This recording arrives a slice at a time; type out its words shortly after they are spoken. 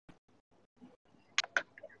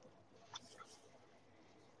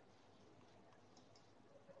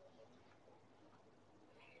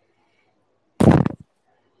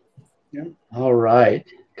All right.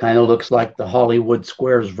 Kind of looks like the Hollywood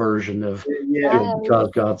Squares version of Yeah. Because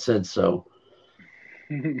God Said So.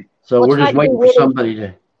 So We'll we're try just to be waiting for witty. somebody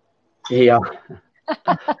to, yeah,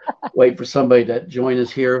 wait for somebody to join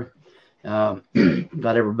us here.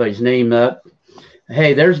 Got everybody's name up.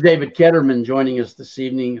 Hey, there's David Ketterman joining us this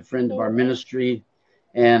evening, a friend of our ministry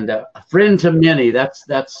and a friend to many. That's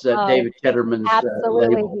David Ketterman's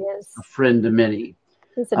Absolutely, label, he is. a friend to many.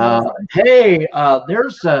 He's amazing. Hey,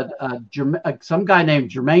 there's some guy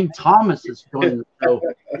named Jermaine Thomas is joining the show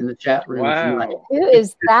in the chat room tonight. Wow. Who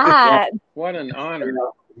is that? What an honor.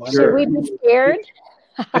 Should we be scared?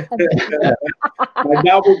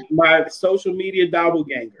 my social media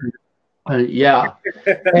doppelganger. Yeah,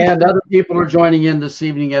 and other people are joining in this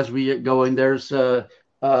evening as we get going. There's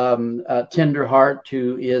Tenderheart,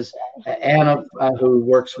 who is Anna, who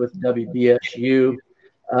works with WBSU.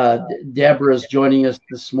 Deborah's joining us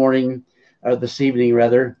this morning, or this evening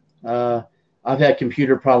rather. I've had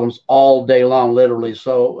computer problems all day long, literally,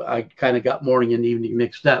 so I kind of got morning and evening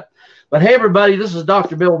mixed up. But hey, everybody, this is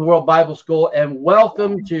Dr. Bill of the World Bible School, and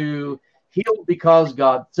welcome to Healed Because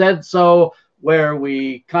God Said So, where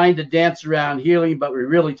we kind of dance around healing, but we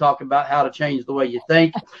really talk about how to change the way you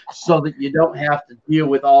think so that you don't have to deal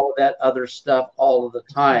with all of that other stuff all of the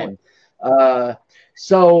time.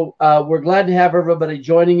 So we're glad to have everybody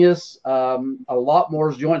joining us. A lot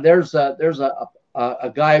more is joining. There's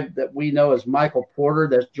a guy that we know as Michael Porter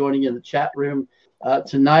that's joining in the chat room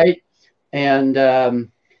tonight. And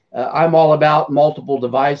I'm all about multiple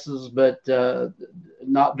devices, but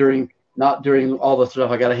not during all the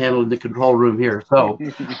stuff I got to handle in the control room here. So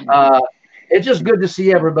it's just good to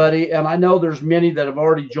see everybody. And I know there's many that have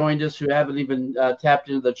already joined us who haven't even tapped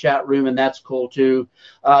into the chat room, and that's cool too.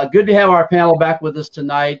 Good to have our panel back with us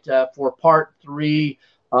tonight for part 3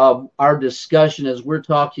 of our discussion as we're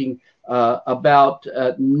talking about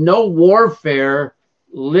no warfare,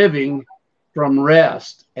 living from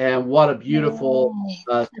rest. And what a beautiful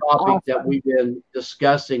topic that we've been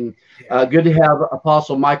discussing. Good to have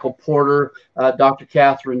Apostle Michael Porter, Dr.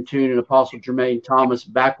 Catherine Toon, and Apostle Jermaine Thomas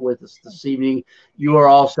back with us this evening. You are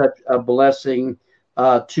all such a blessing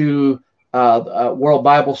to World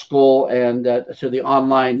Bible School and to the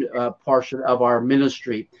online portion of our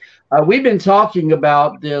ministry. We've been talking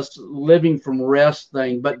about this living from rest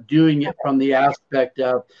thing, but doing it from the aspect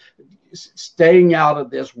of staying out of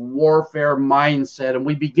this warfare mindset. And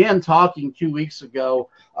we began talking 2 weeks ago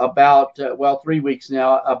about, 3 weeks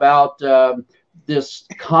now, about this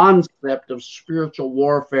concept of spiritual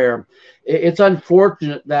warfare. It's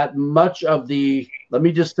unfortunate that much of the, let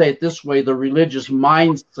me just say it this way, the religious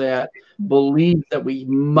mindset believes that we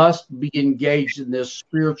must be engaged in this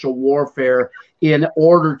spiritual warfare in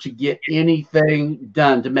order to get anything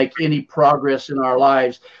done, to make any progress in our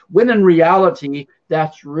lives, when in reality,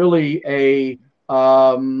 that's really a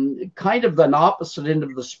kind of an opposite end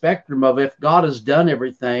of the spectrum of if God has done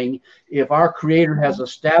everything, if our Creator has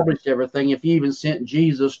established everything, if He even sent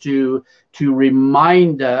Jesus to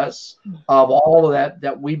remind us of all of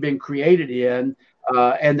that we've been created in,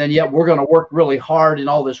 and then yet we're going to work really hard in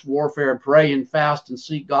all this warfare and pray and fast and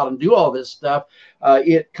seek God and do all this stuff.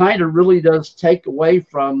 It kind of really does take away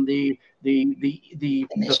from the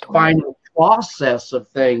final process of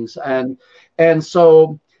things. And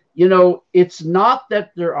so, you know, it's not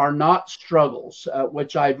that there are not struggles,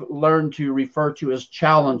 which I've learned to refer to as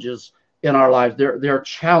challenges in our lives. There are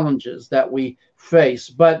challenges that we face,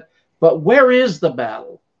 but where is the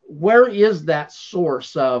battle? Where is that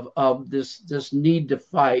source of this need to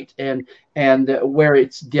fight and where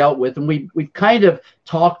it's dealt with? And we've kind of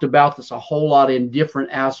talked about this a whole lot in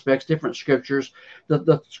different aspects, different scriptures.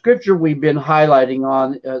 The scripture we've been highlighting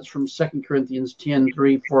on is from 2 Corinthians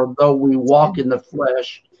 10:3. For though we walk in the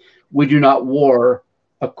flesh, we do not war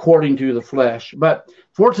according to the flesh. But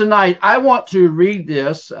for tonight, I want to read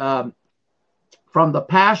this from the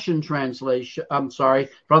Passion Translation.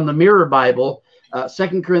 From the Mirror Bible.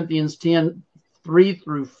 2 Corinthians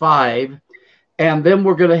 10:3-5, and then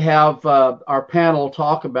we're going to have our panel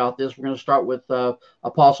talk about this. We're going to start with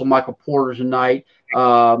Apostle Michael Porter tonight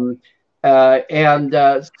and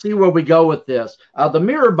see where we go with this. The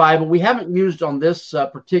Mirror Bible we haven't used on this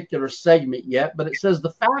particular segment yet, but it says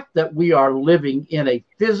the fact that we are living in a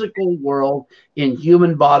physical world in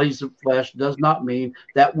human bodies of flesh does not mean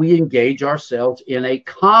that we engage ourselves in a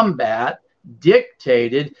combat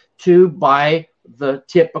dictated to by the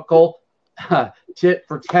typical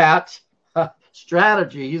tit-for-tat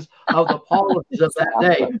strategies of the policies of that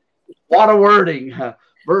day. What a wording.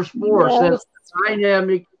 Verse 4 says, the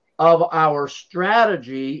dynamic of our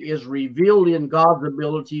strategy is revealed in God's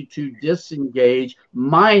ability to disengage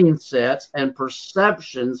mindsets and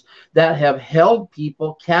perceptions that have held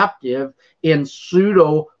people captive in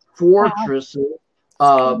pseudo fortresses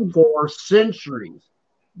for centuries.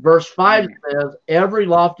 Verse 5 says, every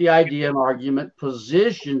lofty idea and argument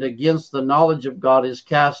positioned against the knowledge of God is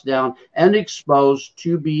cast down and exposed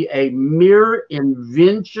to be a mere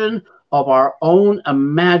invention of our own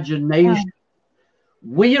imagination.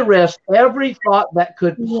 We arrest every thought that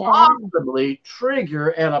could possibly trigger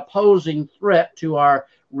an opposing threat to our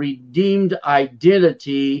redeemed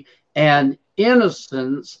identity and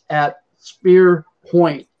innocence at spear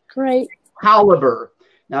point. Great. Calibre.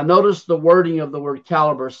 Now, notice the wording of the word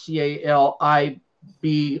calibre, Calibre,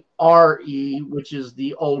 which is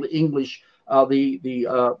the old English,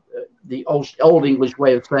 the old English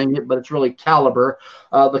way of saying it, but it's really calibre.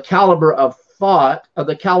 The calibre of thought,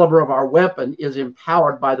 the caliber of our weapon is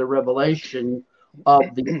empowered by the revelation of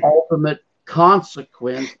the ultimate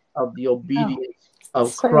consequence of the obedience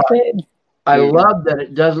of Christ. Good. I love that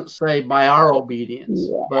it doesn't say by our obedience,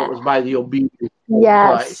 but it was by the obedience of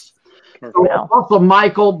Christ. So also,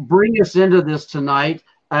 Michael, bring us into this tonight,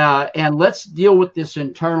 and let's deal with this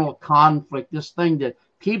internal conflict, this thing that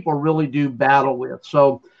people really do battle with.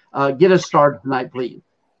 So get us started tonight, please.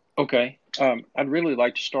 Okay. I'd really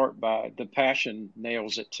like to start by the Passion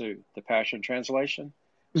nails it too, the Passion translation.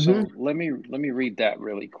 So let me read that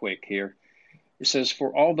really quick here. It says,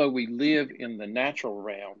 for although we live in the natural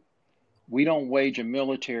realm, we don't wage a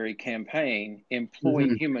military campaign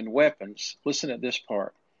employing human weapons. Listen to this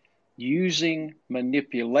part. Using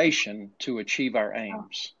manipulation to achieve our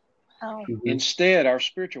aims. Instead, our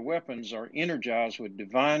spiritual weapons are energized with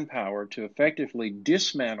divine power to effectively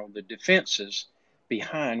dismantle the defenses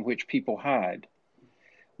behind which people hide.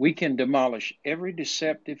 We can demolish every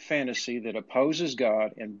deceptive fantasy that opposes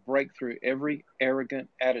God and break through every arrogant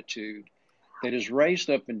attitude that is raised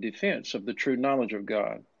up in defense of the true knowledge of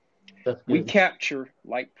God. We capture,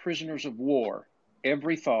 like prisoners of war,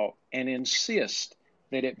 every thought and insist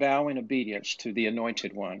that it bow in obedience to the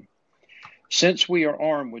Anointed One. Since we are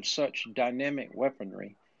armed with such dynamic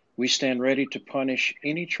weaponry, we stand ready to punish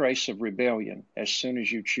any trace of rebellion as soon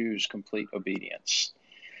as you choose complete obedience.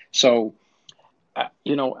 So,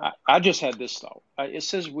 I just had this thought. It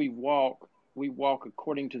says we walk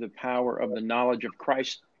according to the power of the knowledge of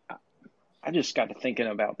Christ. I just got to thinking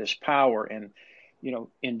about this power, and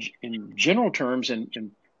in general terms,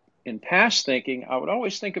 and in past thinking, I would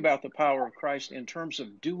always think about the power of Christ in terms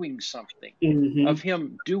of doing something, of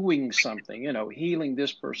him doing something, healing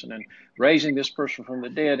this person and raising this person from the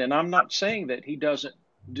dead. And I'm not saying that he doesn't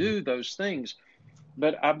do those things,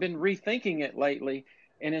 but I've been rethinking it lately.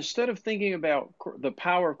 And instead of thinking about the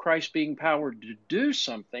power of Christ being powered to do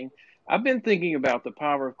something, I've been thinking about the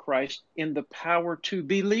power of Christ in the power to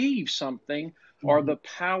believe something or the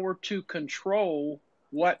power to control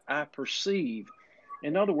what I perceive.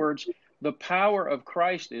 In other words, the power of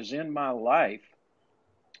Christ is in my life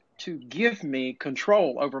to give me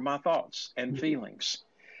control over my thoughts and feelings.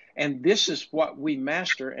 And this is what we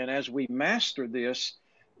master. And as we master this,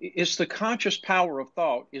 it's the conscious power of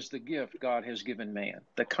thought is the gift God has given man.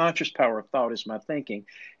 The conscious power of thought is my thinking.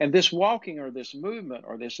 And this walking or this movement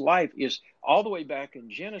or this life is all the way back in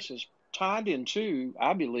Genesis tied into,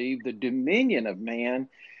 I believe, the dominion of man,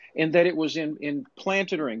 in that it was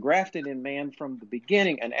implanted or engrafted in man from the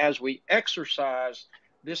beginning. And as we exercise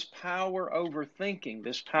this power over thinking,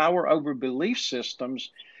 this power over belief systems,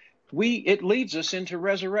 it leads us into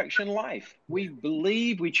resurrection life. We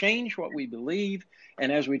believe, we change what we believe.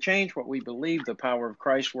 And as we change what we believe, the power of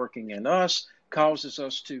Christ working in us causes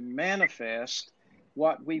us to manifest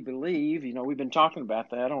what we believe. We've been talking about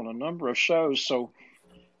that on a number of shows. So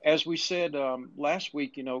as we said last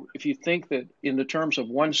week, if you think that in the terms of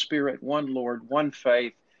one Spirit, one Lord, one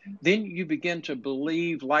faith, then you begin to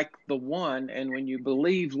believe like the one. And when you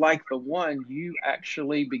believe like the one, you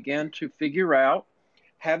actually begin to figure out,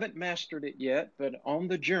 haven't mastered it yet, but on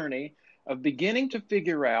the journey of beginning to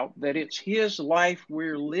figure out that it's his life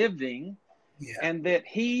we're living, and that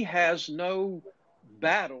he has no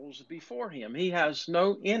battles before him. He has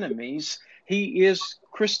no enemies. He is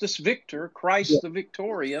Christus Victor, Christ the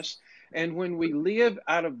victorious. And when we live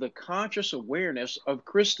out of the conscious awareness of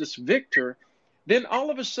Christus Victor, then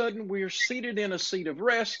all of a sudden we're seated in a seat of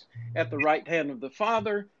rest at the right hand of the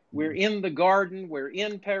Father. We're in the garden. We're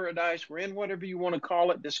in paradise. We're in whatever you want to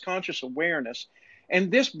call it, this conscious awareness.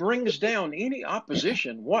 And this brings down any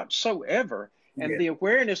opposition whatsoever. And the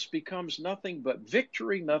awareness becomes nothing but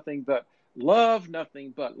victory, nothing but love,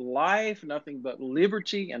 nothing but life, nothing but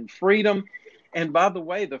liberty and freedom. And by the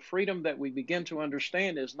way, the freedom that we begin to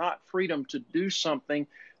understand is not freedom to do something,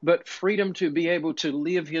 but freedom to be able to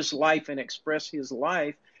live his life and express his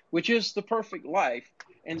life, which is the perfect life.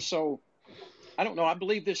 And so, I don't know, I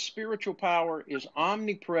believe this spiritual power is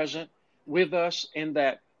omnipresent with us, in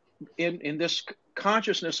that in this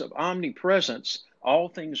consciousness of omnipresence, all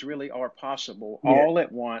things really are possible all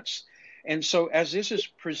at once. And so as this is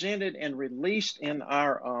presented and released in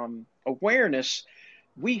our awareness,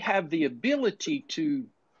 we have the ability to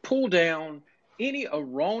pull down any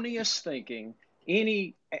erroneous thinking,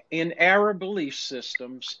 any in error belief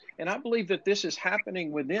systems. And I believe that this is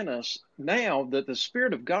happening within us now, that the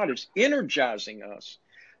Spirit of God is energizing us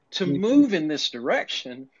to move in this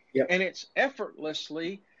direction. And it's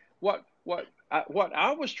effortlessly what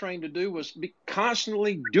I was trained to do was be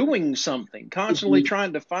constantly doing something, constantly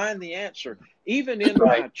trying to find the answer, even in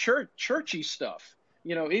my churchy stuff,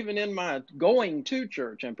 you know, even in my going to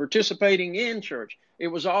church and participating in church. It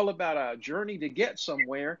was all about a journey to get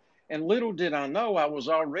somewhere. And little did I know, I was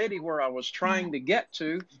already where I was trying to get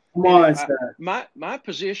to. Come on, sir. My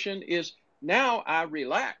position is now I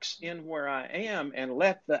relax in where I am and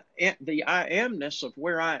let the I amness of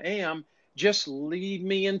where I am just lead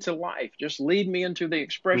me into life, just lead me into the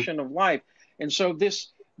expression of life. And so this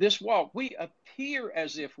walk, we appear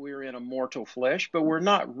as if we're in a mortal flesh, but we're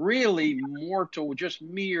not really mortal, just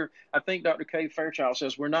mere, I think Dr. Kay Fairchild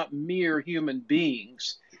says, we're not mere human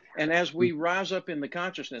beings. And as we rise up in the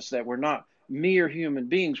consciousness that we're not mere human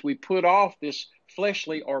beings, we put off this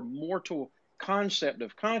fleshly or mortal concept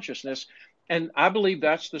of consciousness. And I believe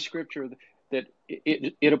that's the scripture that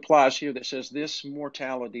it applies here, that says this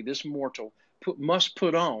mortality, this mortal must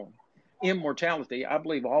put on immortality. I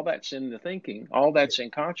believe all that's in the thinking, all that's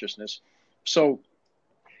in consciousness. So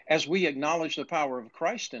as we acknowledge the power of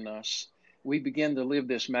Christ in us, we begin to live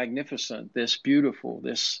this magnificent, this beautiful,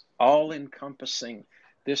 this all-encompassing,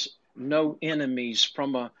 this no enemies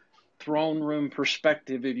from a throne room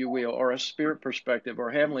perspective, if you will, or a spirit perspective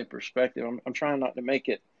or heavenly perspective. I'm trying not to make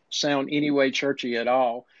it sound any way churchy at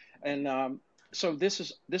all. And so this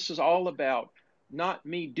is all about not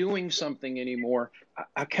me doing something anymore.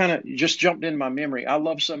 I kind of just jumped in my memory. I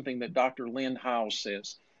love something that Dr. Lynn Howes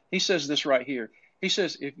says. He says this right here. He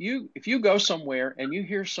says, if you go somewhere and you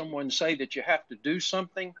hear someone say that you have to do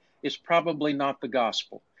something, it's probably not the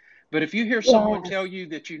gospel. But if you hear someone tell you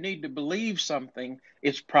that you need to believe something,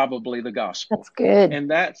 it's probably the gospel. That's good.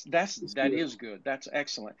 And that is good. That's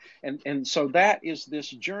excellent. And so that is this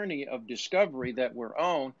journey of discovery that we're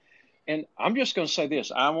on. And I'm just going to say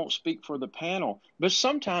this. I won't speak for the panel, but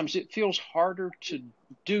sometimes it feels harder to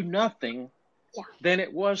do nothing than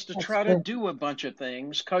it was to try to do a bunch of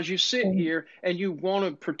things, because you sit here and you want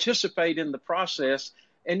to participate in the process,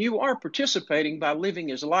 and you are participating by living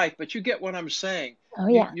his life. But you get what I'm saying. Oh,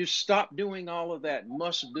 yeah. You stop doing all of that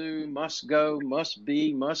must do, must go, must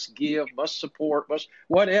be, must give, must support, must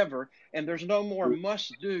whatever. And there's no more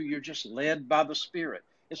must do. You're just led by the Spirit.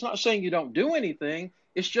 It's not saying you don't do anything.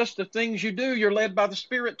 It's just the things you do, you're led by the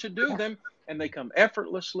Spirit to do them. And they come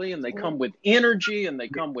effortlessly, and they come with energy, and they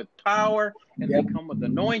come with power, and they come with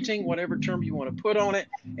anointing, whatever term you want to put on it.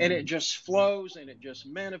 And it just flows, and it just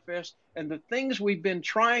manifests. And the things we've been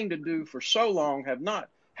trying to do for so long have not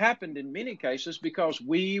happened in many cases because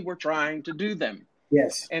we were trying to do them.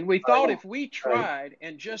 Yes. And we thought if we tried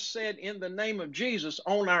and just said in the name of Jesus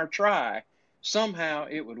on our try, somehow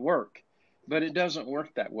it would work. But it doesn't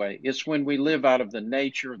work that way. It's when we live out of the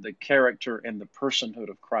nature, the character, and the personhood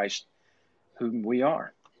of Christ, whom we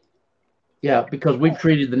are. Yeah, because we've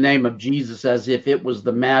treated the name of Jesus as if it was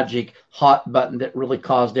the magic hot button that really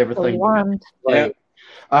caused everything to play.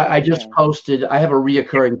 I just posted, I have a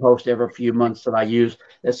reoccurring post every few months that I use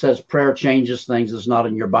that says prayer changes things is not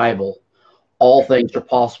in your Bible. All things are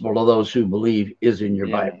possible to those who believe is in your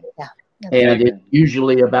Bible. Yeah. And it's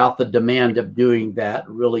usually about the demand of doing that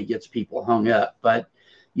really gets people hung up. But,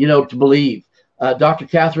 you know, to believe. Dr.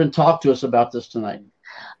 Catherine, talk to us about this tonight.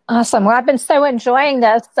 Awesome. Well, I've been so enjoying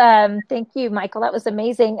this. Thank you, Michael. That was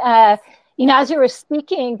amazing. You know, as you were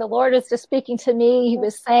speaking, the Lord is just speaking to me. He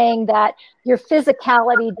was saying that your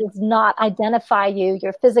physicality does not identify you.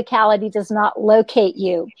 Your physicality does not locate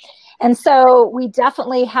you. And so we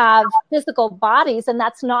definitely have physical bodies. And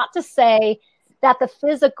that's not to say that the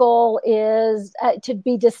physical is to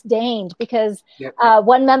be disdained, because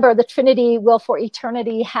one member of the Trinity will for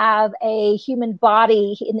eternity have a human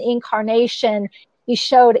body in the incarnation.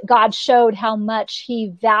 God showed how much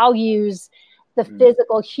he values the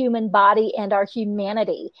physical human body and our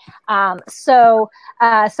humanity. So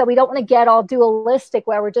we don't want to get all dualistic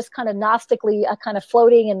where we're just kind of gnostically kind of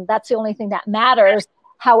floating, and that's the only thing that matters.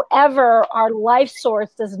 However, our life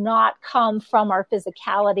source does not come from our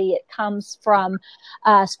physicality. It comes from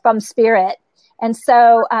spirit. And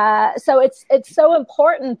so, it's so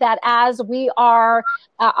important that as we are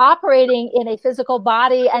operating in a physical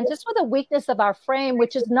body, and just with the weakness of our frame,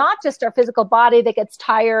 which is not just our physical body that gets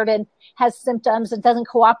tired and has symptoms and doesn't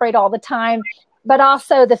cooperate all the time, but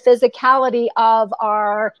also the physicality of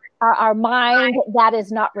our mind that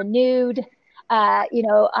is not renewed.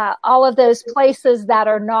 All of those places that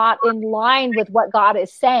are not in line with what God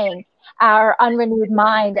is saying, our unrenewed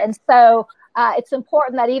mind. And so it's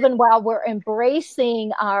important that even while we're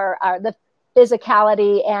embracing the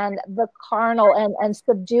physicality and the carnal and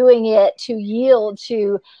subduing it to yield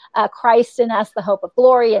to Christ in us, the hope of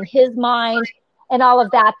glory, and his mind, and all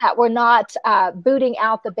of that, that we're not booting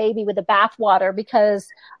out the baby with the bathwater, because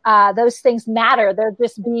those things matter. They're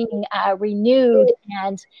just being renewed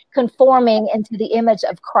and conforming into the image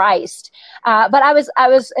of Christ. But I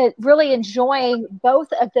was really enjoying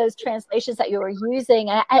both of those translations that you were using.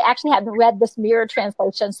 I actually hadn't read this Mirror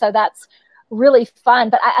translation, so that's really fun.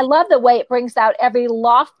 But I love the way it brings out every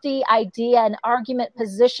lofty idea and argument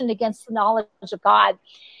positioned against the knowledge of God.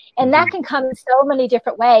 And that can come in so many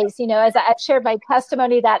different ways. As I've shared my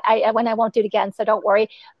testimony that I won't do it again, so don't worry.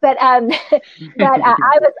 But I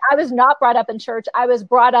was not brought up in church. I was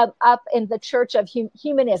brought up in the church of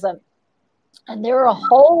humanism. And there are a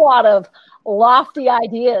whole lot of lofty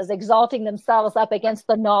ideas exalting themselves up against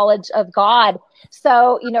the knowledge of God.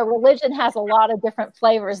 So, religion has a lot of different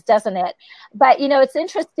flavors, doesn't it? But, it's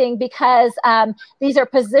interesting because these are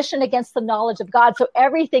positioned against the knowledge of God. So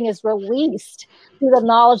everything is released through the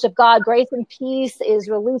knowledge of God. Grace and peace is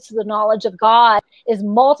released through the knowledge of God, is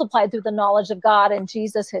multiplied through the knowledge of God and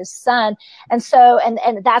Jesus, his son. And so,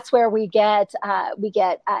 and that's where we get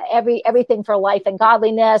everything for life and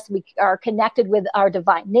godliness. We are connected with our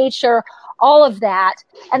divine nature, all of that.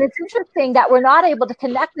 And it's interesting that we're not able to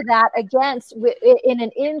connect to that in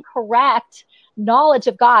an incorrect knowledge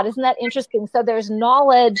of God. Isn't that interesting? So there's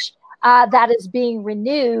knowledge that is being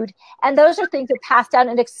renewed. And those are things that are passed down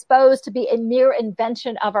and exposed to be a mere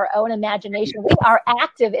invention of our own imagination. We are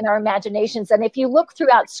active in our imaginations. And if you look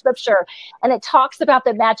throughout scripture and it talks about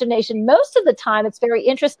the imagination, most of the time it's very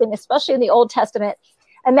interesting, especially in the Old Testament.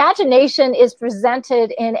 Imagination is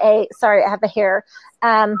presented in sorry, I have a hair.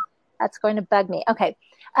 That's going to bug me. Okay.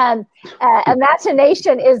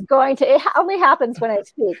 Imagination is it only happens when I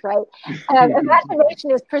speak, right?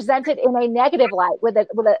 Imagination is presented in a negative light with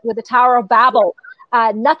the Tower of Babel.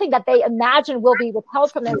 Nothing that they imagine will be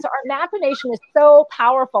withheld from them. So our imagination is so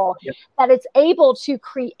powerful that it's able to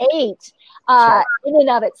create in and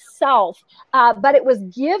of itself, but it was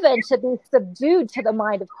given to be subdued to the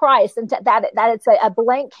mind of Christ, and that it's a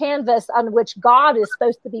blank canvas on which God is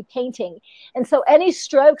supposed to be painting. And so any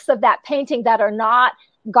strokes of that painting that are not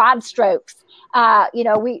God strokes,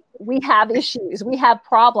 we have issues, we have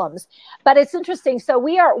problems. But it's interesting. So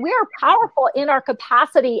we are powerful in our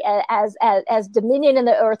capacity as dominion in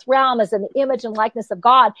the earth realm, as an image and likeness of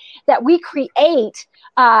God, that we create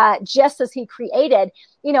just as he created.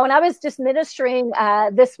 And I was just ministering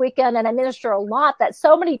this weekend, and I minister a lot, that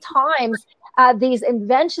so many times these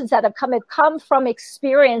inventions that have come from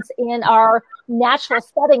experience in our natural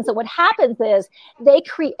settings. And what happens is they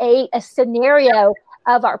create a scenario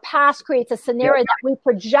of our past, creates a scenario that we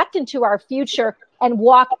project into our future and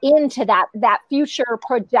walk into that future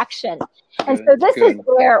projection. And so this is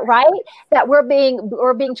where, right, that we're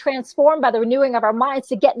being transformed by the renewing of our minds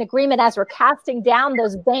to get in agreement as we're casting down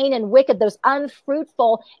those vain and wicked, those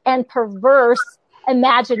unfruitful and perverse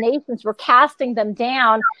imaginations. We're casting them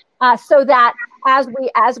down so that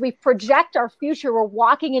as we project our future, we're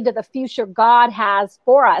walking into the future God has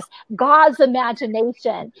for us. God's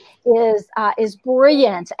imagination is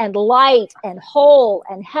brilliant and light and whole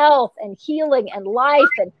and health and healing and life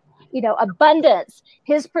and abundance.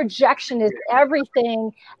 His projection is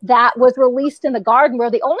everything that was released in the garden, where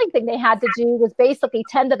the only thing they had to do was basically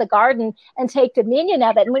tend to the garden and take dominion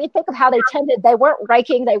of it. And when you think of how they tended, they weren't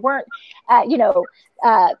raking, they weren't,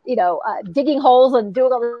 digging holes and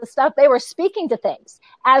doing all this stuff. They were speaking to things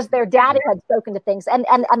as their daddy had spoken to things, and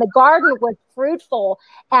the garden was fruitful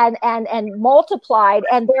and multiplied,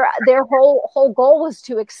 and their whole goal was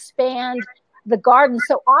to expand the garden.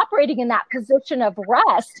 So operating in that position of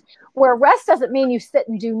rest, where rest doesn't mean you sit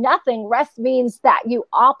and do nothing. Rest means that you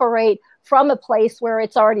operate from a place where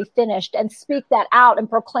it's already finished and speak that out and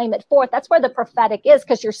proclaim it forth. That's where the prophetic is,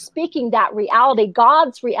 because you're speaking that reality,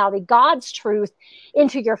 God's truth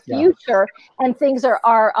into your future, and things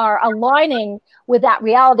are aligning with that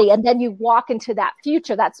reality. And then you walk into that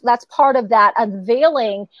future. That's part of that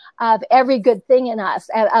unveiling of every good thing in us,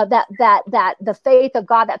 that the faith of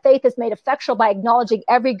God, that faith is made effectual by acknowledging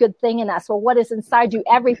every good thing in us. Well, what is inside you?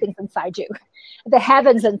 Everything's inside you. The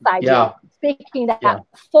heavens inside you. Speaking that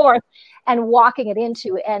forth and walking it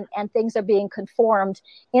into, and things are being conformed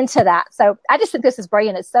into that. So I just think this is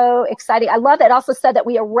brilliant. It's so exciting. I love that it also said that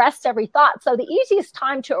we arrest every thought. So the easiest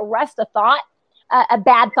time to arrest a thought, a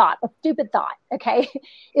bad thought, a stupid thought, okay,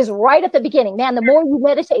 is right at the beginning. Man, the more you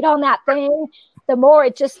meditate on that thing, the more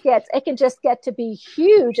it can just get to be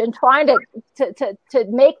huge, and trying to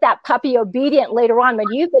make that puppy obedient later on, when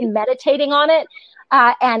you've been meditating on it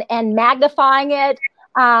and magnifying it,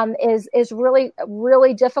 is really,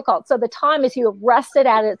 really difficult. So the time is you arrest it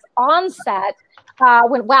at its onset,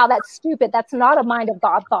 when, wow, that's stupid. That's not a mind of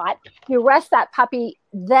God thought. You arrest that puppy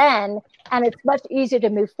then, and it's much easier to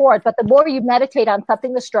move forward. But the more you meditate on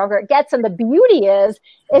something, the stronger it gets. And the beauty is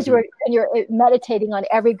you're meditating on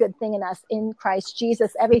every good thing in us in Christ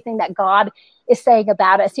Jesus, everything that God is saying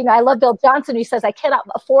about us. You know, I love Bill Johnson, who says, I cannot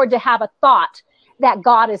afford to have a thought that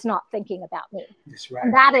God is not thinking about me. That's right.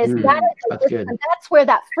 And that is and that's where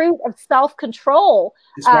that fruit of self-control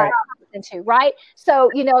comes into, right?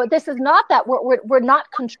 So, you know, this is not that we're not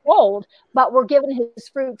controlled, but we're given his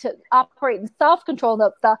fruit to operate in self-control.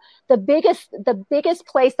 The biggest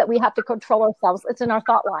place that we have to control ourselves, it's in our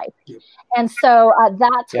thought life. Yeah. And so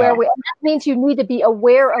that's where and that means you need to be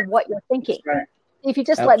aware of what you're thinking. Right. If you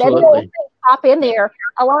just let any old thing pop in there,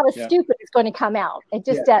 a lot of stupid is going to come out. It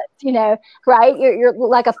just, you know, right? You're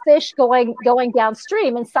like a fish going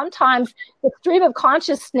downstream. And sometimes the stream of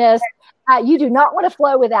consciousness, you do not want to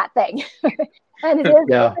flow with that thing. And it is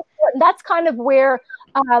important. That's kind of where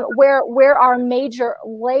our major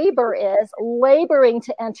labor is, laboring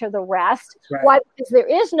to enter the rest. Right. Why? Because there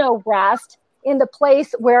is no rest in the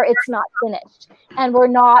place where it's not finished, and we're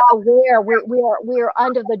not aware. We are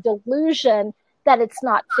under the delusion that it's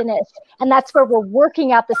not finished. And that's where we're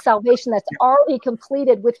working out the salvation that's already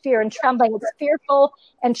completed with fear and trembling. It's fearful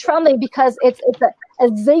and trembling because it's a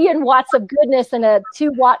zillion watts of goodness in a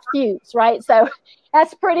 2-watt fuse, right? So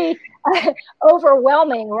that's pretty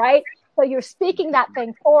overwhelming, right? So you're speaking that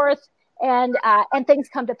thing forth, and things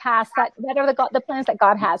come to pass that are the plans that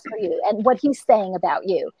God has for you and what he's saying about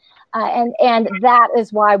you. And that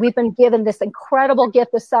is why we've been given this incredible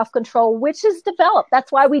gift of self-control, which is developed.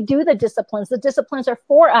 That's why we do the disciplines. The disciplines are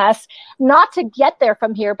for us, not to get there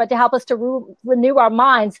from here, but to help us to renew our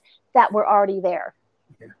minds that we're already there.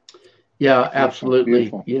 Yeah,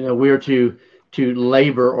 absolutely. Beautiful. You know, we're to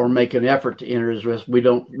labor or make an effort to enter his rest. We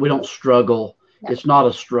don't struggle. No. It's not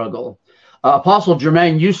a struggle. Apostle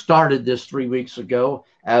Jermaine, you started this 3 weeks ago,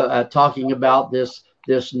 talking about this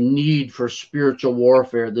need for spiritual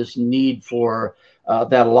warfare, this need for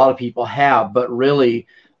that a lot of people have, but really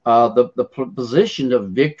the position of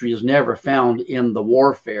victory is never found in the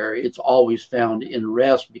warfare. It's always found in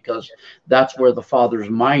rest, because that's where the Father's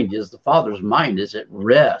mind is. The Father's mind is at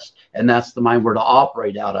rest, and that's the mind we're to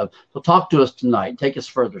operate out of. So talk to us tonight. Take us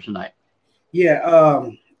further tonight. Yeah,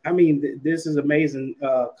 I mean, this is amazing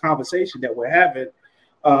conversation that we're having.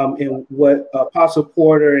 And what Apostle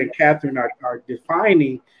Porter and Catherine are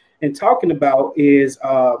defining and talking about is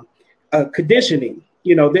conditioning.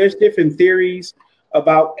 You know, there's different theories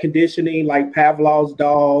about conditioning, like Pavlov's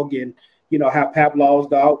dog, and you know how Pavlov's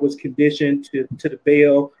dog was conditioned to the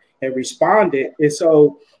bell and responded. And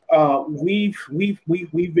so we've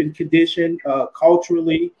been conditioned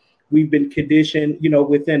culturally. We've been conditioned, you know,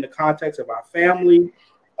 within the context of our family.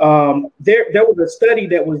 There was a study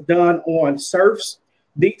that was done on serfs.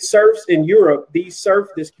 The serfs in Europe,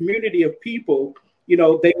 this community of people, you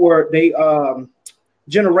know, they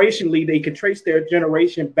generationally, they could trace their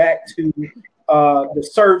generation back to the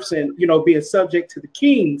serfs and, you know, being subject to the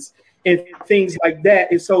kings and things like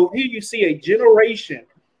that. And so here you see a generation,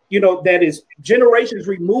 you know, that is generations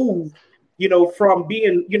removed, you know, from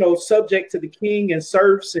being, you know, subject to the king and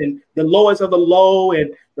serfs and the lowest of the low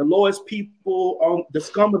and the lowest people on the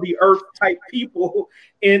scum of the earth type people.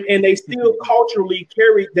 And they still culturally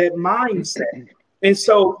carry that mindset. And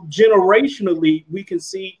so generationally, we can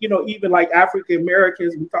see, you know, even like African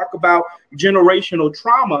Americans, we talk about generational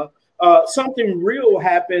trauma. Something real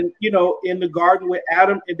happened, you know, in the garden with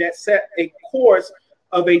Adam, and that set a course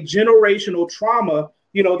of a generational trauma,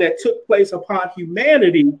 you know, that took place upon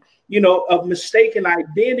humanity, you know, of mistaken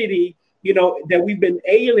identity, that we've been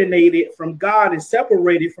alienated from God and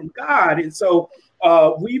separated from God. And so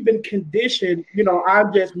we've been conditioned,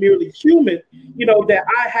 I'm just merely human, that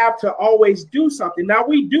I have to always do something. Now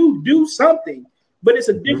we do something, but it's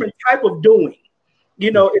a different type of doing.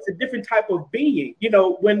 It's a different type of being.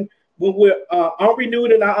 When we're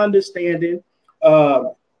unrenewed in our understanding,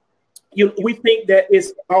 we think that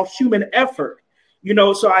it's all human effort.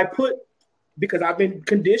 So because I've been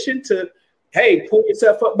conditioned to, hey, pull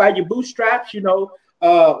yourself up by your bootstraps.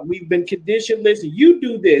 We've been conditioned. Listen, you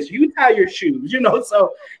do this, you tie your shoes.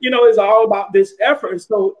 So it's all about this effort. And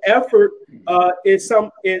so effort is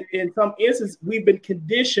in some instances we've been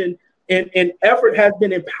conditioned. And effort has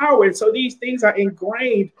been empowered. So these things are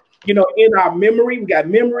ingrained, in our memory. We got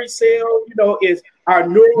memory cells, is our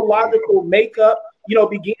neurological makeup,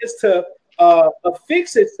 begins to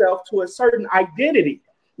affix itself to a certain identity,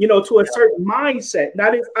 to a certain mindset.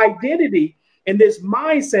 Now this identity and this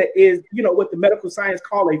mindset is, what the medical science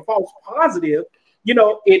call a false positive.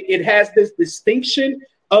 It has this distinction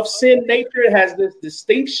of sin nature. It has this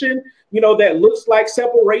distinction, that looks like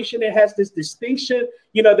separation. It has this distinction,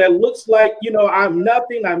 that looks like, I'm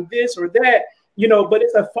nothing, I'm this or that, but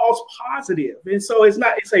it's a false positive. And so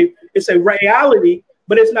it's a reality,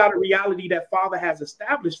 but it's not a reality that Father has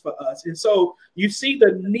established for us. And so you see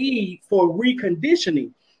the need for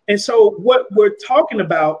reconditioning. And so what we're talking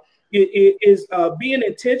about is being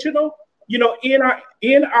intentional, in our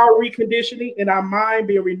reconditioning, in our mind,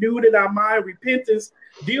 being renewed in our mind. Repentance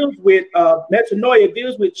deals with metanoia,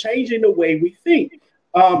 deals with changing the way we think.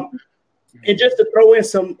 And just to throw in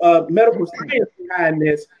some medical science behind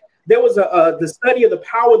this, there was the study of the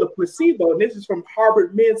power of the placebo, and this is from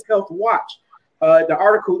Harvard Men's Health Watch. The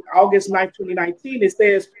article, August 9th, 2019, it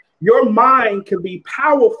says, your mind can be a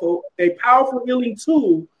powerful healing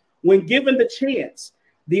tool when given the chance.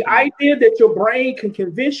 The idea that your brain can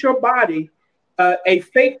convince your body a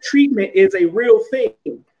fake treatment is a real thing.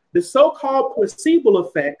 The so-called placebo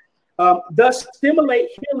effect, thus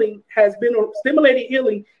stimulated healing has been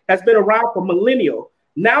around for millennia.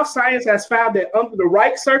 Now science has found that under the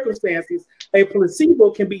right circumstances, a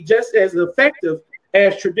placebo can be just as effective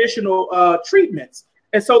as traditional treatments.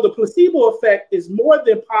 And so the placebo effect is more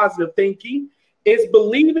than positive thinking. It's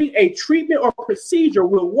believing a treatment or procedure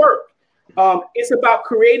will work. It's about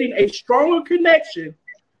creating a stronger connection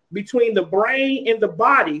between the brain and the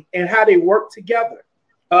body and how they work together,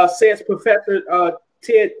 says Professor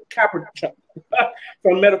Ted Capper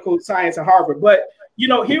from medical science at Harvard. But,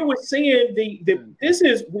 here we're seeing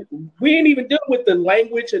we ain't even dealing with the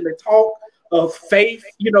language and the talk of faith,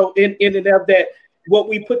 in and of that,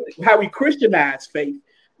 how we Christianize faith,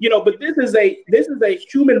 but this is a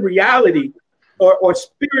human reality or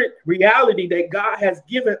spirit reality that God has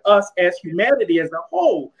given us as humanity as a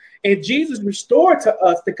whole. And Jesus restored to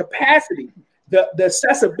us the capacity, the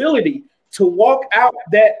accessibility to walk out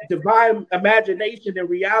that divine imagination and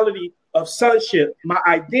reality of sonship, my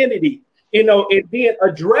identity, and then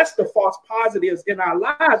address the false positives in our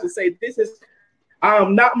lives and say, I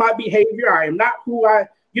am not my behavior. I am not who I'm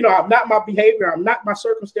not my behavior. I'm not my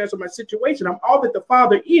circumstance or my situation. I'm all that the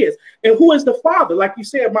Father is. And who is the Father? Like you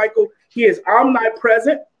said, Michael, he is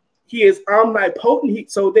omnipresent. He is omnipotent.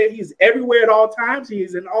 So that he's everywhere at all times. He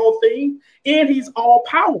is in all things, and he's all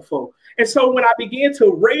powerful. And so when I began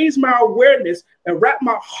to raise my awareness and wrap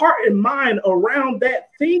my heart and mind around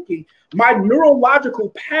that thinking, my neurological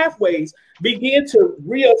pathways began to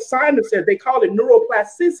reassign themselves. They call it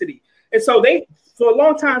neuroplasticity. And so for a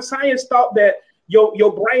long time, science thought that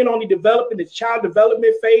your brain only developed in the child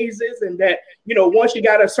development phases, and that, once you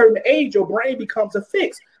got a certain age, your brain becomes a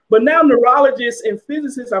fix. But now neurologists and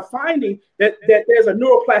physicists are finding that there's a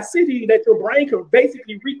neuroplasticity that your brain can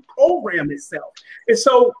basically reprogram itself. And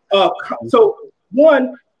so,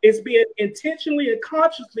 one is being intentionally and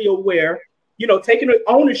consciously aware, taking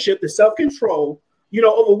ownership, the self-control,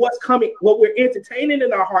 over what's coming, what we're entertaining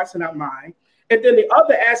in our hearts and our mind. And then the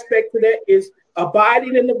other aspect to that is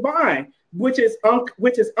abiding in the vine, which is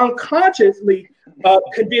unconsciously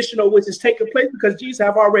conditional, which is taking place because Jesus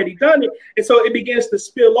have already done it. And so it begins to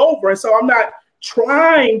spill over. And so I'm not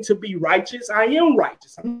trying to be righteous. I am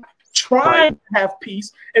righteous. I'm not trying to have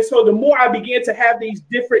peace. And so the more I begin to have these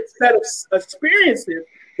different set of experiences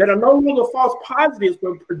that are no longer false positives,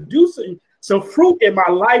 but producing some fruit in my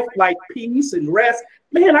life, like peace and rest.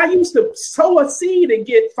 Man, I used to sow a seed and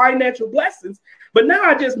get financial blessings, but now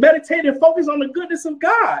I just meditate and focus on the goodness of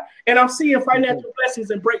God, and I'm seeing financial blessings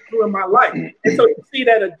and breakthrough in my life. And so you see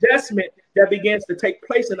that adjustment that begins to take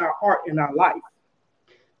place in our heart and our life.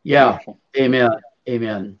 Yeah,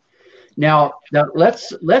 amen. Now let's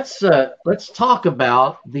talk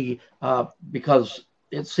about the because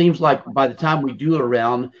it seems like by the time we do it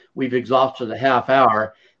around, we've exhausted a half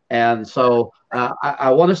hour. And so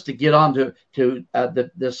I want us to get on to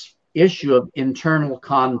this issue of internal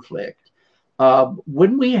conflict.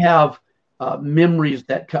 When we have memories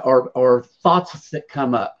that or thoughts that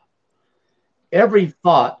come up, every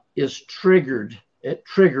thought is triggered. It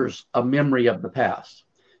triggers a memory of the past.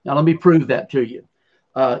 Now, let me prove that to you.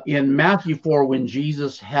 In Matthew 4, when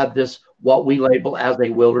Jesus had this, what we label as a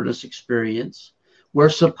wilderness experience, where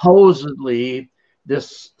supposedly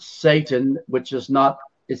this Satan, which is not,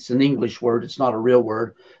 it's an English word, it's not a real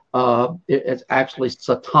word. It's actually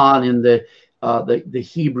Satan in the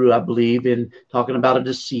Hebrew, I believe, in talking about a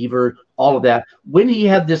deceiver, all of that. When he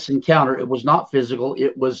had this encounter, it was not physical,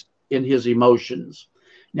 it was in his emotions.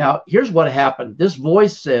 Now, here's what happened. This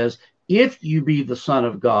voice says, if you be the Son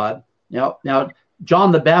of God. Now,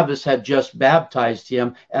 John the Baptist had just baptized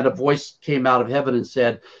him, and a voice came out of heaven and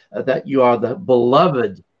said that you are the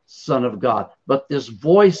beloved Son of God. But this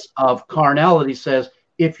voice of carnality says,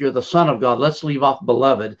 if you're the Son of God, let's leave off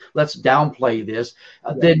beloved. Let's downplay this.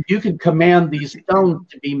 Then you can command these stones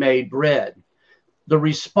to be made bread. The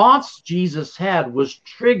response Jesus had was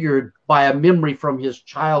triggered by a memory from his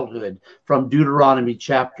childhood, from Deuteronomy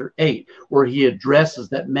chapter 8, where he addresses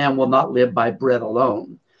that man will not live by bread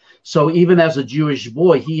alone. So even as a Jewish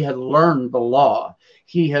boy, he had learned the law.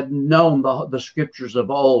 He had known the scriptures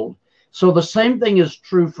of old. So the same thing is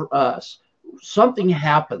true for us. Something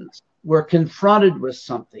happens. We're confronted with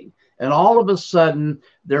something. And all of a sudden,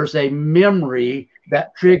 there's a memory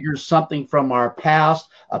that triggers something from our past,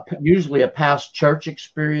 usually a past church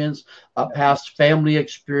experience, a past family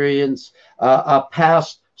experience, a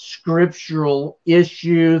past scriptural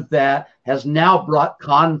issue that has now brought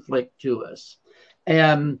conflict to us.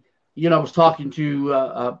 And, you know, I was talking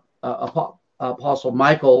to Apostle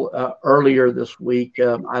Michael earlier this week,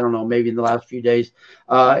 I don't know, maybe in the last few days,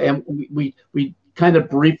 and we kind of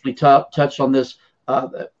briefly touched on this,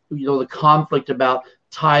 you know, the conflict about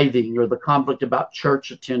tithing, or the conflict about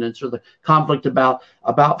church attendance, or the conflict about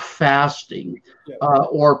fasting,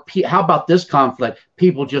 or how about this conflict,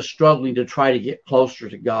 people just struggling to try to get closer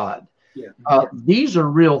to God. These are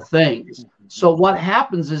real things. So what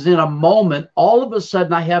happens is, in a moment, all of a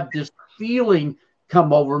sudden I have this feeling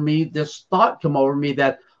come over me, this thought come over me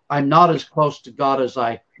that I'm not as close to God as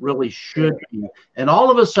I really should be. And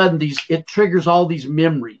all of a sudden it triggers all these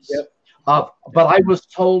memories. But I was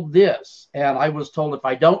told this, and I was told if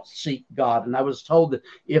I don't seek God, and I was told that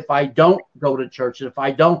if I don't go to church, and if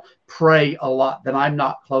I don't pray a lot, then I'm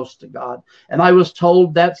not close to God. And I was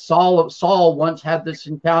told that Saul once had this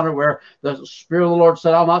encounter where the Spirit of the Lord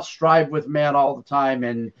said, I'll not strive with man all the time.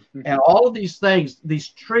 And all of these things, these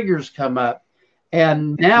triggers come up.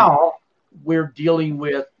 And now we're dealing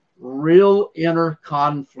with real inner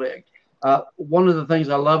conflict. One of the things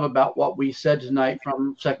I love about what we said tonight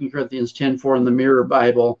from 2 Corinthians 10:4 in the Mirror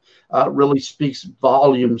Bible really speaks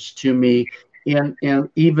volumes to me, and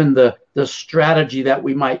even the strategy that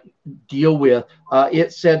we might deal with.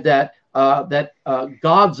 It said that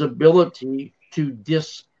God's ability to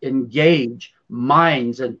disengage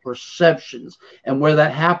minds and perceptions, and where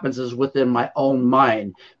that happens is within my own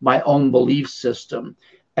mind, my own belief system,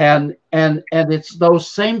 and it's those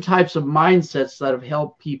same types of mindsets that have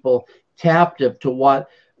held people captive to what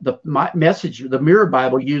the message the Mirror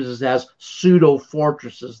Bible uses as pseudo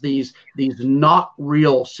fortresses, these not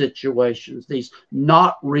real situations, these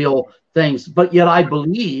not real things. But yet I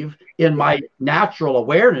believe, in my natural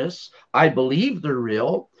awareness, I believe they're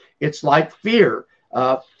real. It's like fear.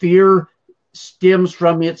 Fear stems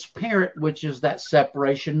from its parent, which is that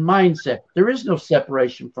separation mindset. There is no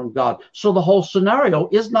separation from God. So the whole scenario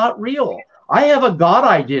is not real. I have a God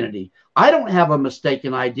identity. I don't have a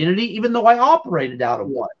mistaken identity, even though I operated out of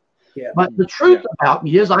one. But the truth about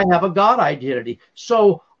me is I have a God identity.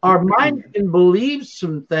 So our mind can believe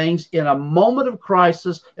some things in a moment of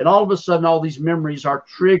crisis, and all of a sudden all these memories are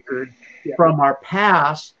triggered from our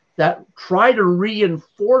past that try to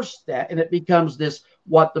reinforce that, and it becomes this,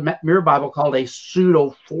 what the Mirror Bible called a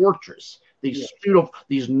pseudo fortress. These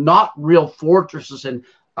not real fortresses. And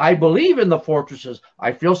I believe in the fortresses.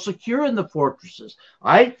 I feel secure in the fortresses.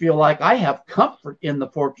 I feel like I have comfort in the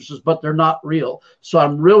fortresses, but they're not real. So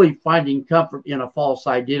I'm really finding comfort in a false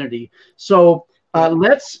identity. So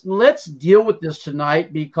let's deal with this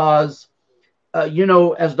tonight, because you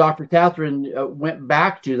know, as Dr. Catherine went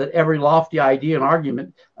back to, that every lofty idea and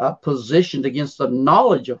argument positioned against the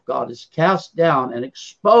knowledge of God is cast down and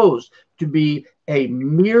exposed to be a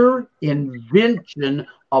mere invention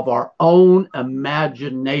of our own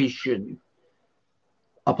imagination.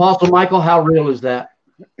 Apostle Michael, how real is that?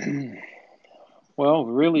 Well,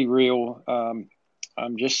 really real.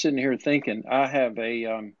 I'm just sitting here thinking, I have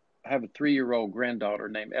a 3-year-old granddaughter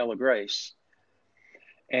named Ella Grace.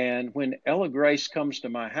 And when Ella Grace comes to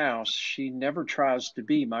my house, she never tries to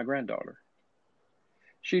be my granddaughter.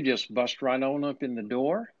 She just busts right on up in the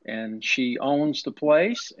door, and she owns the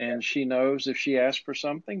place, and she knows if she asks for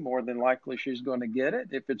something, more than likely she's going to get it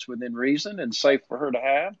if it's within reason and safe for her to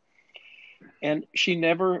have. And she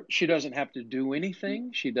doesn't have to do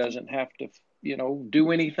anything. She doesn't have to,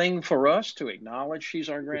 do anything for us to acknowledge she's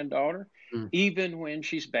our granddaughter. Even when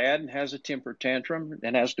she's bad and has a temper tantrum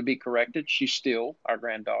and has to be corrected, she's still our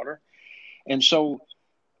granddaughter. And so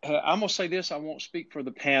I'm going to say this. I won't speak for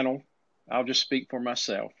the panel. I'll just speak for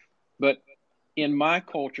myself. But in my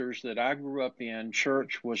cultures that I grew up in,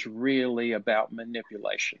 church was really about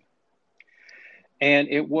manipulation. And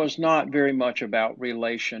it was not very much about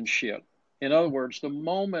relationship. In other words, the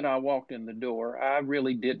moment I walked in the door, I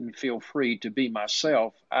really didn't feel free to be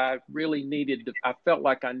myself. I felt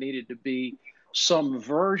like I needed to be some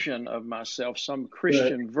version of myself, some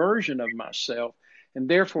Christian version of myself. And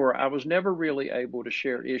therefore, I was never really able to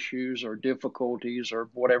share issues or difficulties or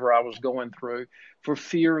whatever I was going through for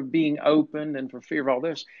fear of being open and for fear of all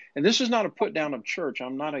this. And this is not a put down of church.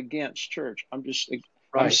 I'm not against church. I'm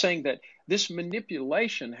saying that this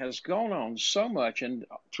manipulation has gone on so much, and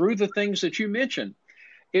through the things that you mentioned,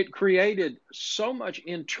 it created so much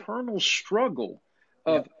internal struggle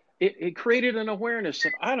of it created an awareness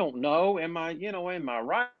of, I don't know, am I right? Or am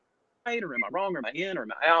I wrong? Or am I in? Or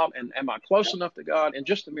am I out? And am I close enough to God? And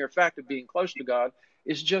just the mere fact of being close to God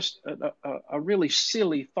is just a really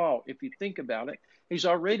silly thought if you think about it. He's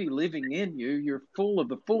already living in you. You're full of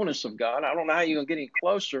the fullness of God. I don't know how you're going to get any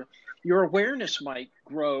closer. Your awareness might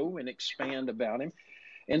grow and expand about him.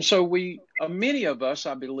 And so many of us,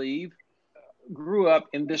 I believe, grew up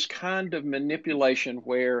in this kind of manipulation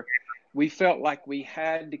where we felt like we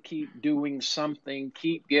had to keep doing something,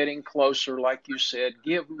 keep getting closer, like you said,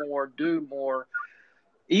 give more, do more,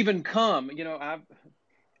 even come.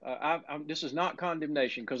 This is not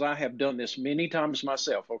condemnation because I have done this many times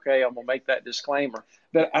myself. Okay, I'm going to make that disclaimer.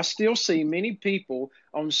 But I still see many people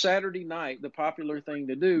on Saturday night, the popular thing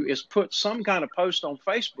to do is put some kind of post on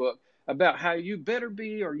Facebook about how you better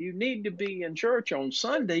be or you need to be in church on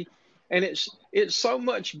Sunday. And it's so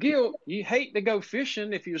much guilt. You hate to go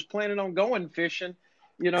fishing if you was planning on going fishing,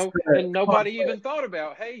 and nobody even thought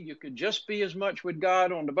about, hey, you could just be as much with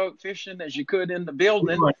God on the boat fishing as you could in the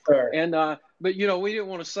building. And but we didn't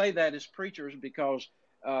want to say that as preachers because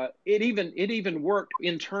it even worked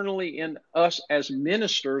internally in us as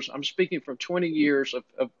ministers. I'm speaking from 20 years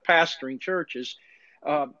of pastoring churches.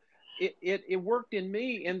 It worked in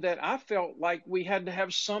me in that I felt like we had to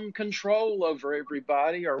have some control over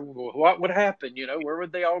everybody, or what would happen, where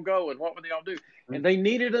would they all go and what would they all do? And they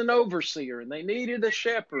needed an overseer and they needed a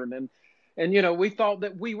shepherd. And we thought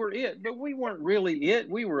that we were it, but we weren't really it.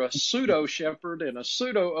 We were a pseudo shepherd and a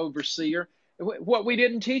pseudo overseer. What we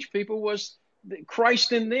didn't teach people was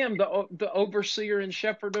Christ in them, the overseer and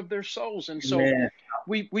shepherd of their souls. And so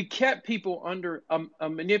we kept people under a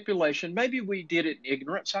manipulation. Maybe we did it in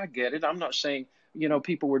ignorance. I get it. I'm not saying,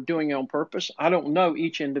 people were doing it on purpose. I don't know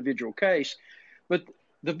each individual case. But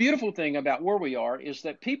the beautiful thing about where we are is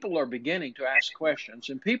that people are beginning to ask questions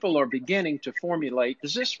and people are beginning to formulate,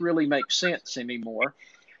 does this really make sense anymore?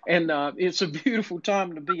 And it's a beautiful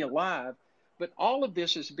time to be alive. But all of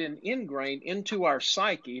this has been ingrained into our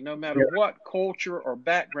psyche, no matter what culture or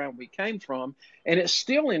background we came from. And it's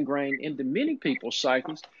still ingrained into many people's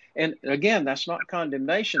psyches. And again, that's not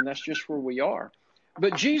condemnation. That's just where we are.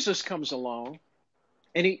 But Jesus comes along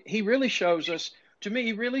and he really shows us, to me,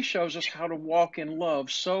 he really shows us how to walk in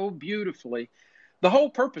love so beautifully. The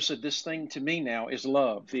whole purpose of this thing to me now is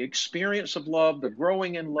love, the experience of love, the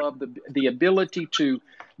growing in love, the ability to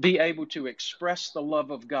be able to express the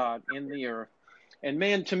love of God in the earth. And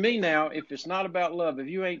man, to me now, if it's not about love, if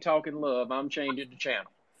you ain't talking love, I'm changing the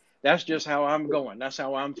channel. That's just how I'm going. That's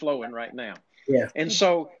how I'm flowing right now. Yeah. And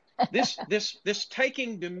so this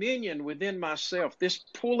taking dominion within myself, this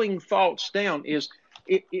pulling thoughts down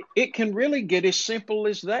it can really get as simple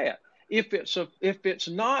as that. If it's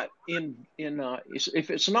not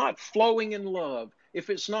flowing in love, if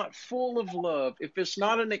it's not full of love, if it's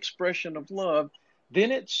not an expression of love,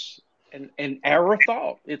 then it's an error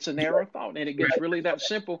thought. It's an error thought, and it gets really that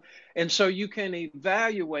simple. And so you can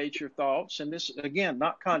evaluate your thoughts, and this, again,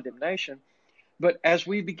 not condemnation, but as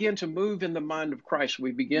we begin to move in the mind of Christ,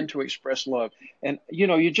 we begin to express love. And,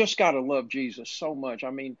 you just got to love Jesus so much. I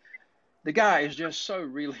mean, the guy is just so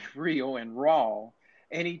really real and raw.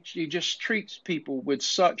 and he just treats people with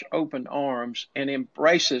such open arms and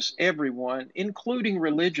embraces everyone, including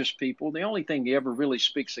religious people. The only thing he ever really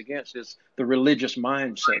speaks against is the religious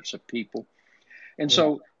mindsets of people. And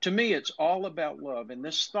so to me, it's all about love, and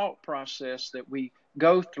this thought process that we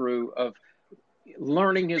go through of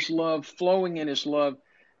learning his love, flowing in his love.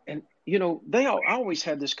 And, you know, I always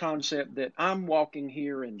had this concept that I'm walking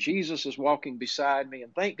here and Jesus is walking beside me,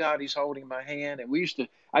 and thank God he's holding my hand. And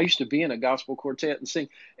I used to be in a gospel quartet and sing,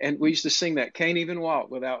 and we used to sing that "Can't Even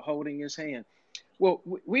Walk Without Holding His Hand." Well,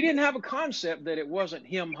 we didn't have a concept that it wasn't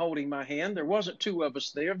him holding my hand. There wasn't two of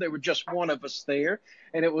us there. There were just one of us there.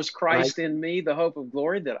 And it was Christ in me, the hope of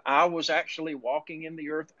glory, that I was actually walking in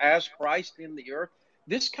the earth as Christ in the earth.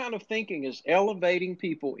 This kind of thinking is elevating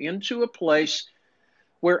people into a place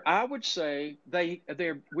where I would say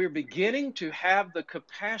we're beginning to have the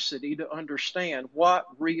capacity to understand what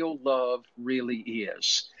real love really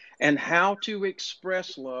is and how to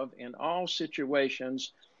express love in all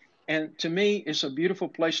situations. And to me, it's a beautiful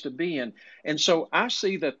place to be in. And so I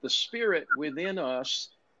see that the Spirit within us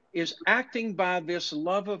is acting by this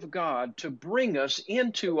love of God to bring us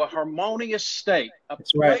into a harmonious state, a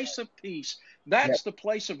place of peace. That's the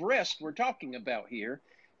place of rest we're talking about here.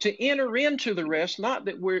 To enter into the rest, not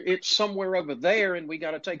that it's somewhere over there and we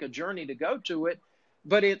got to take a journey to go to it,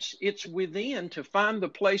 but it's within, to find the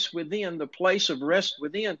place within, the place of rest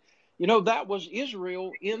within. You know, that was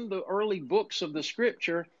Israel in the early books of the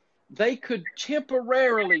Scripture. They could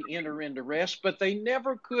temporarily enter into rest, but they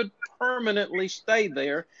never could permanently stay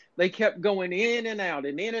there. They kept going in and out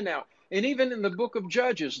and in and out. And even in the book of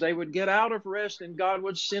Judges, they would get out of rest and God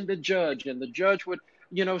would send a judge, and the judge would,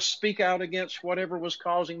 you know, speak out against whatever was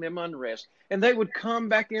causing them unrest. And they would come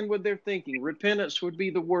back in with their thinking. Repentance would be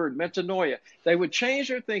the word, metanoia. They would change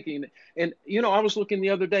their thinking. And, you know, I was looking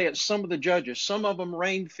the other day at some of the judges. Some of them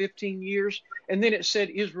reigned 15 years, and then it said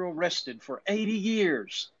Israel rested for 80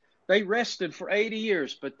 years. They rested for 80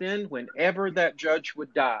 years, but then whenever that judge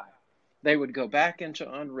would die, they would go back into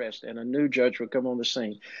unrest and a new judge would come on the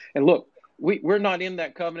scene. And look, we're not in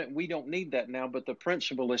that covenant. We don't need that now, but the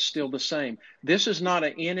principle is still the same. This is not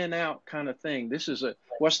an in and out kind of thing. This is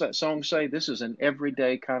what's that song say? This is an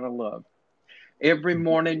everyday kind of love. Every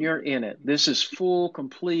morning you're in it. This is full,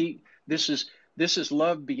 complete. This is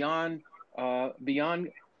love beyond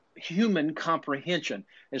human comprehension.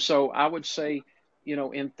 And so I would say, you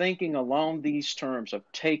know, in thinking along these terms of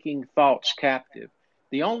taking thoughts captive,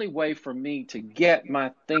 the only way for me to get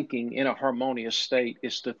my thinking in a harmonious state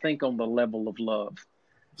is to think on the level of love,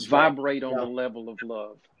 vibrate on the level of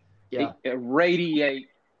love, irradiate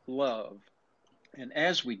love. And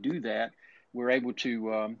as we do that, we're able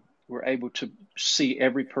to see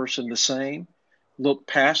every person the same, look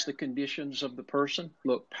past the conditions of the person,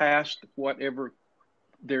 look past whatever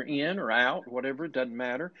they're in or out, whatever, it doesn't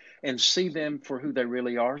matter, and see them for who they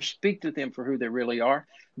really are, speak to them for who they really are.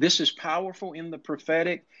 This is powerful in the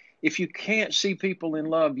prophetic. If you can't see people in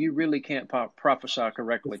love, you really can't prophesy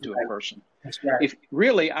correctly to a person. That's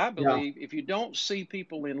right. I believe if you don't see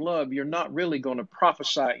people in love, you're not really going to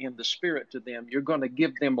prophesy in the Spirit to them. You're going to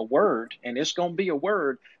give them a word, and it's going to be a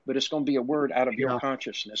word, but it's going to be a word out of your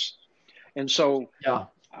consciousness. And so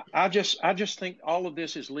I just think all of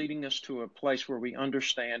this is leading us to a place where we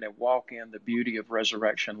understand and walk in the beauty of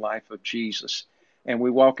resurrection life of Jesus. And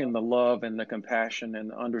we walk in the love and the compassion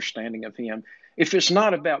and the understanding of him. If it's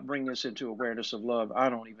not about bringing us into awareness of love,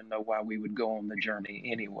 I don't even know why we would go on the journey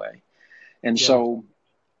anyway. And so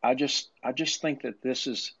I just think that this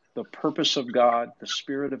is the purpose of God, the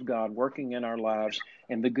Spirit of God working in our lives.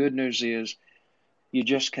 And the good news is you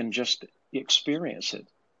can experience it.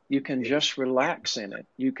 You can just relax in it.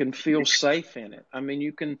 You can feel safe in it. I mean,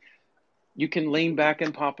 you can lean back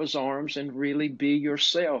in Papa's arms and really be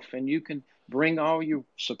yourself. And you can bring all your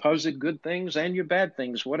supposed good things and your bad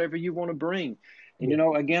things, whatever you want to bring. And, you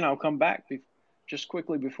know, again, I'll come back just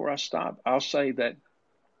quickly before I stop. I'll say that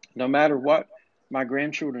no matter what my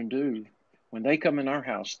grandchildren do, when they come in our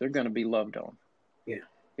house, they're going to be loved on. Yeah.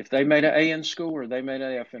 If they made an A in school or they made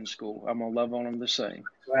an F in school, I'm going to love on them the same.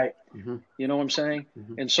 Right. Mm-hmm. You know what I'm saying?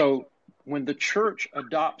 Mm-hmm. And so when the church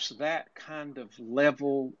adopts that kind of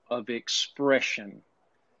level of expression,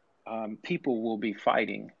 people will be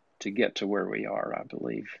fighting to get to where we are, I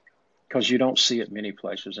believe, because you don't see it many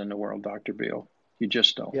places in the world, Dr. Bill. You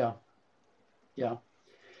just don't. Yeah. Yeah.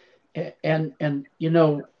 And you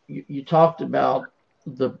know, you talked about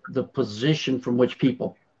the position from which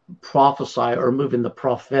people prophesy or move in the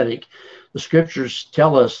prophetic. The scriptures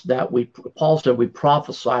tell us that Paul said we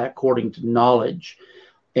prophesy according to knowledge.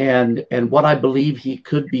 And what I believe he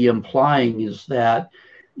could be implying is that,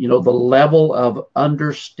 the level of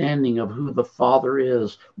understanding of who the Father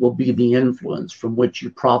is will be the influence from which you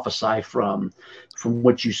prophesy from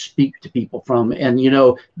which you speak to people from. And,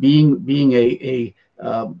 being a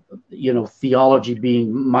theology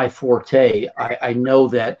being my forte, I know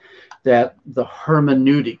that the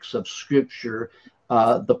hermeneutics of Scripture,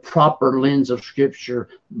 the proper lens of Scripture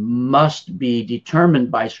must be determined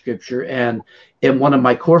by Scripture. And in one of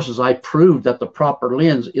my courses, I proved that the proper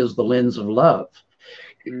lens is the lens of love.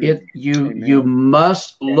 You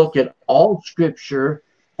must look at all Scripture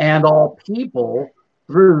and all people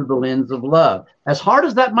through the lens of love. As hard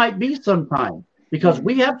as that might be sometimes, because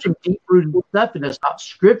we have some deep-rooted stuff and it's not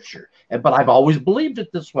Scripture. But I've always believed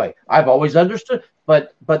it this way. I've always understood.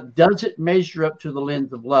 But does it measure up to the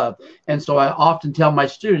lens of love? And so I often tell my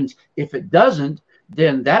students, if it doesn't,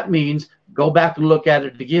 then that means go back and look at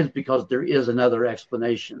it again, because there is another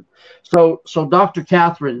explanation. So Dr.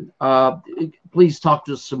 Catherine, please talk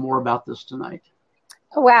to us some more about this tonight.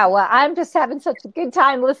 Wow. Well, I'm just having such a good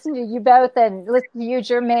time listening to you both and listening to you,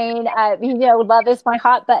 Jermaine. Love is my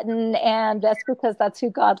hot button, and that's because that's who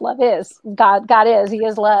God is. God is. He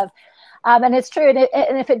is love. And it's true.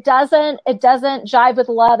 And if it doesn't jive with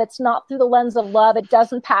love, it's not through the lens of love. It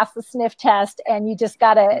doesn't pass the sniff test, and you just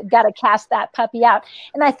gotta cast that puppy out.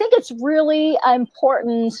 And I think it's really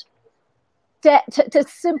important to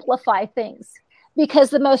simplify things, because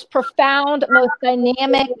the most profound, most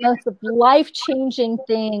dynamic, most life-changing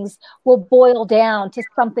things will boil down to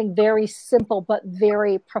something very simple but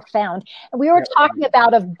very profound. And we were talking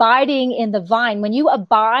about abiding in the vine. When you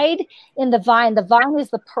abide in the vine is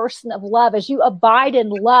the person of love. As you abide in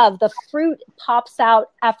love, the fruit pops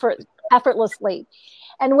out effortlessly.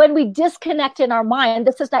 And when we disconnect in our mind,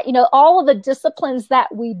 this is not, all of the disciplines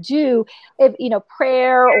that we do,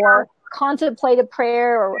 prayer or contemplative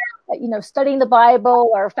prayer, or studying the Bible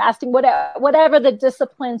or fasting, whatever the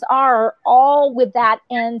disciplines are all with that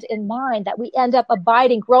end in mind, that we end up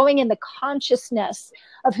abiding, growing in the consciousness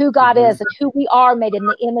of who God is and who we are, made in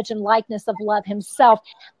the image and likeness of love himself.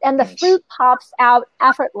 And the fruit pops out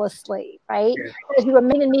effortlessly, right? As you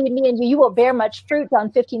remain in me and me in you, you will bear much fruit.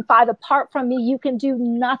 John 15:5. Apart from me, you can do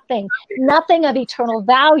nothing of eternal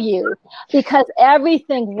value, because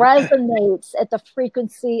everything resonates at the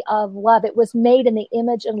frequency of love. It was made in the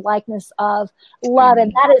image and likeness of love.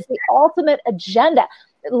 And that is the ultimate agenda.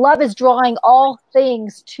 Love is drawing all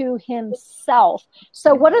things to himself.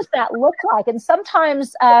 So what does that look like? And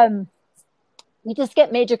sometimes you just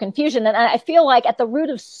get major confusion. And I feel like at the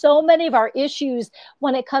root of so many of our issues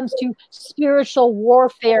when it comes to spiritual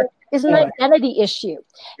warfare is an identity issue.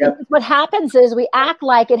 What happens is we act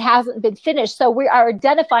like it hasn't been finished. So we are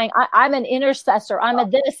identifying, I'm an intercessor, I'm a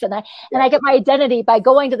this, and I get my identity by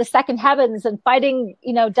going to the second heavens and fighting,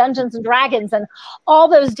 Dungeons and Dragons and all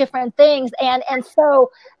those different things. And so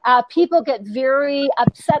people get very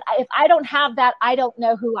upset. If I don't have that, I don't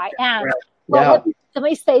know who I am. Well, let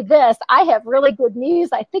me say this. I have really good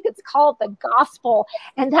news. I think it's called the gospel,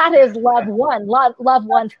 and that is love won. Love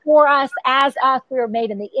won for us, as us. We are made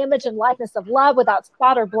in the image and likeness of love, without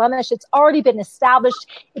spot or blemish. It's already been established.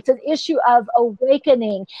 It's an issue of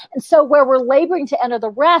awakening. And so where we're laboring to enter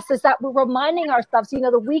the rest is that we're reminding ourselves,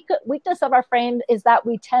 the weakness of our frame is that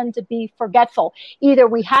we tend to be forgetful. Either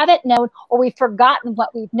we haven't known or we've forgotten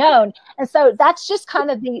what we've known. And so that's just kind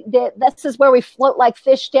of this is where we float like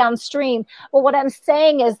fish downstream. Well, what I'm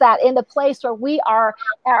saying is that in the place where we are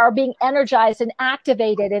being energized and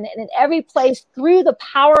activated, and in every place through the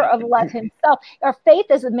power of love himself, our faith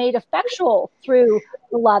is made effectual through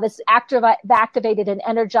love. It's activated and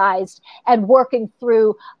energized and working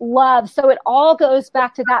through love. So it all goes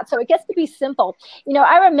back to that. So it gets to be simple.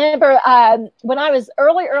 I remember when I was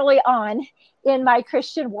early on in my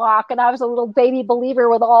Christian walk, and I was a little baby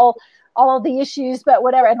believer with all of the issues, but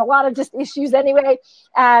whatever, and a lot of just issues anyway.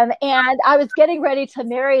 And I was getting ready to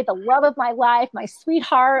marry the love of my life, my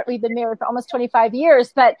sweetheart. We've been married for almost 25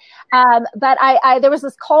 years, but there was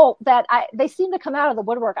this cult that they seemed to come out of the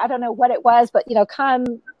woodwork. I don't know what it was, but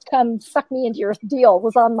come suck me into your deal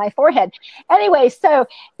was on my forehead. Anyway, so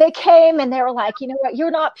they came and they were like, you know what,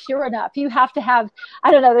 you're not pure enough. You have to have,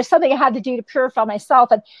 I don't know, there's something I had to do to purify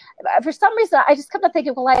myself. And for some reason, I just kept on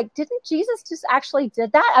thinking, well, like, didn't Jesus just actually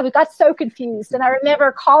did that? I got so confused. And I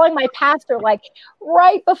remember calling my pastor, like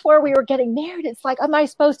right before we were getting married. It's like, am I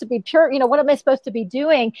supposed to be pure? What am I supposed to be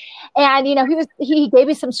doing? And, he gave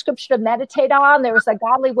me some scripture to meditate on. There was a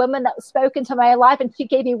godly woman that spoke into my life, and she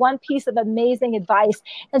gave me one piece of amazing advice.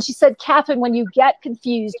 And she said, Catherine, when you get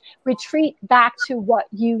confused, retreat back to what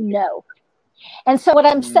you know. And so what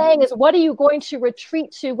I'm saying is, what are you going to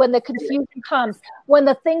retreat to when the confusion comes, when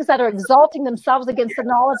the things that are exalting themselves against the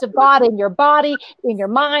knowledge of God in your body, in your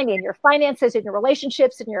mind, in your finances, in your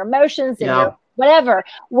relationships, in your emotions, in your whatever?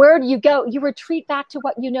 Where do you go? You retreat back to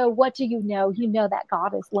what you know. What do you know? You know that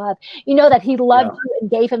God is love. You know that he loved you and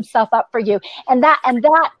gave himself up for you. And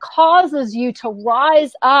that causes you to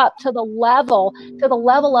rise up to the level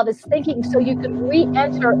of his thinking, so you can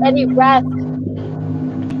re-enter any rest.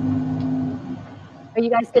 Are you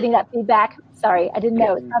guys getting that feedback? Sorry, I didn't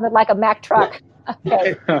know. It sounded like a Mack truck.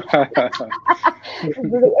 Okay.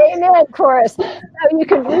 The amen chorus. So you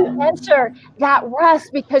can re-enter that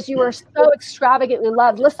rest because you are so extravagantly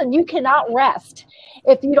loved. Listen, you cannot rest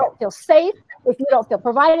if you don't feel safe, if you don't feel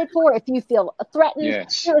provided for, if you feel threatened.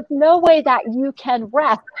 Yes. There's no way that you can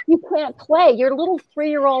rest. You can't play. Your little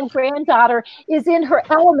 3-year-old granddaughter is in her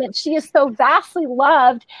element. She is so vastly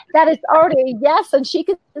loved that it's already a yes, and she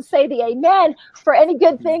can say the amen for any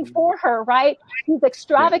good thing for her, right? She's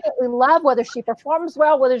extravagantly loved, whether she performs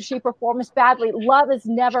well, whether she performs badly. Love is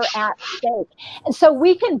never at stake. And so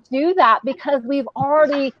we can do that because we've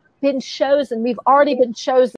already been chosen. We've already been chosen.